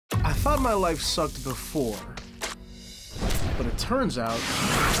thought my life sucked before, but it turns out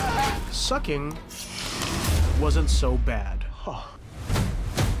sucking wasn't so bad.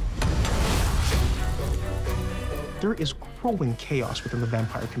 There is growing chaos within the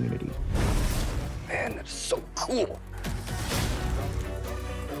vampire community. Man, that's so cool.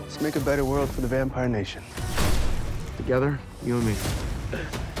 Let's make a better world for the Vampire Nation. Together, you and me.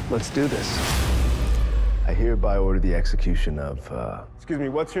 Let's do this. I hereby order the execution of, Excuse me,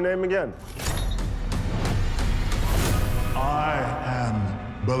 what's your name again? I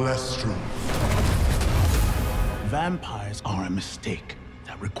am Balestro. Vampires are a mistake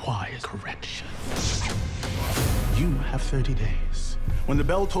that requires correction. You have 30 days. When the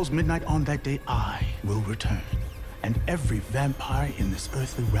bell tolls midnight on that day, I will return. And every vampire in this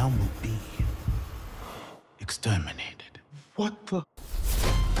earthly realm will be exterminated. What the?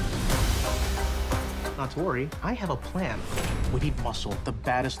 Not to worry, I have a plan. We need muscle, the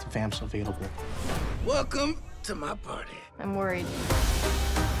baddest vamps available. Welcome to my party. I'm worried.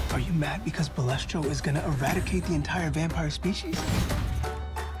 Are you mad because Balestro is gonna eradicate the entire vampire species?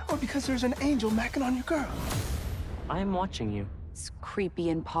 Or because there's an angel macking on your girl? I am watching you. It's creepy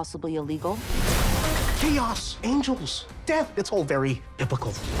and possibly illegal. Chaos, angels, death, it's all very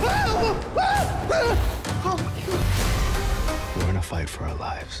biblical. we're in a fight for our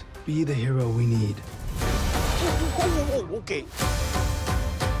lives. Be the hero we need. Okay.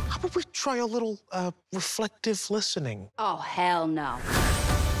 How about we try a little, reflective listening? Oh, hell no.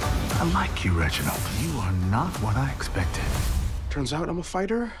 I like you, Reginald. You are not what I expected. Turns out I'm a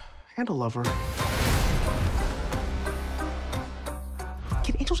fighter and a lover.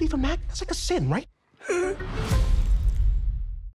 Can angels even act? That's like a sin, right?